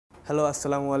Hello,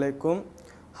 assalamu alaikum.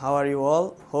 How are you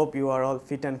all? Hope you are all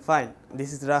fit and fine.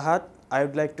 This is Rahat. I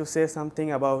would like to say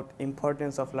something about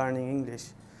importance of learning English.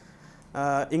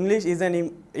 English is an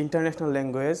international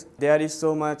language. There is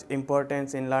so much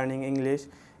importance in learning English.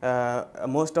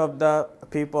 Most of the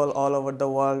people all over the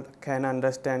world can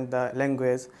understand the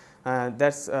language.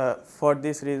 That's for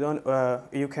this reason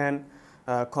you can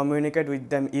communicate with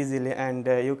them easily, and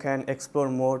you can explore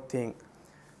more things.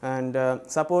 And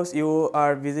suppose you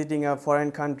are visiting a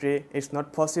foreign country, it's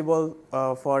not possible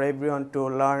for everyone to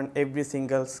learn every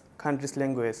single country's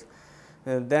language.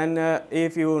 Then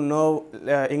if you know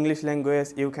English language,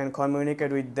 you can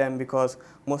communicate with them, because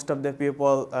most of the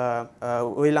people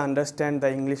will understand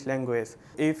the English language.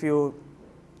 If you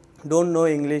don't know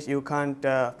English, you can't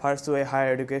pursue a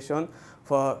higher education.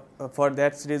 For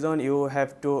that reason, you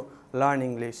have to learn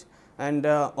English. And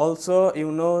also,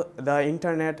 the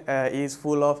internet is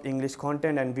full of English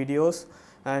content and videos.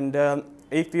 And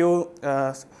if you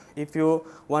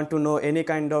want to know any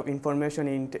kind of information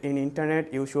in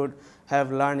internet, you should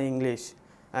have learned English.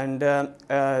 And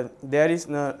there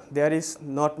is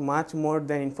not much more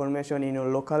than information in your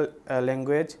local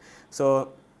language. So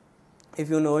if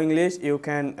you know English, you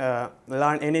can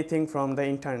learn anything from the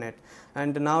internet.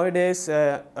 And nowadays,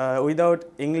 without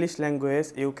English language,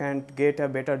 you can't get a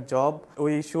better job.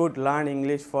 We should learn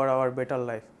English for our better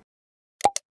life.